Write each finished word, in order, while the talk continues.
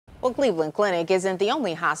Well, Cleveland Clinic isn't the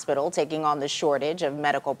only hospital taking on the shortage of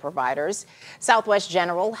medical providers. Southwest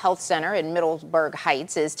General Health Center in Middleburg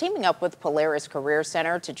Heights is teaming up with Polaris Career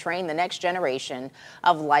Center to train the next generation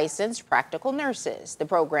of licensed practical nurses. The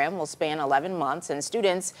program will span 11 months, and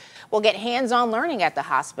students will get hands-on learning at the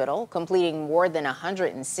hospital, completing more than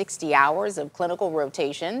 160 hours of clinical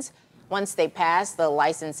rotations. Once they pass the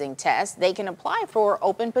licensing test, they can apply for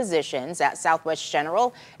open positions at Southwest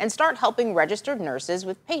General and start helping registered nurses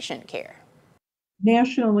with patient care.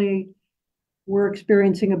 Nationally, we're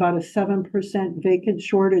experiencing about a 7% vacant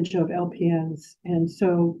shortage of LPNs. And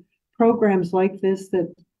so programs like this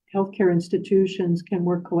that healthcare institutions can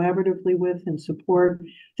work collaboratively with and support, I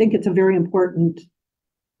think it's a very important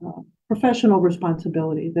professional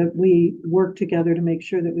responsibility that we work together to make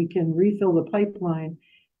sure that we can refill the pipeline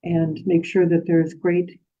and make sure that there's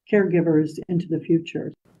great caregivers into the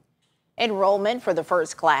future. Enrollment for the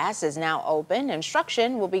first class is now open.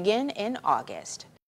 Instruction will begin in August.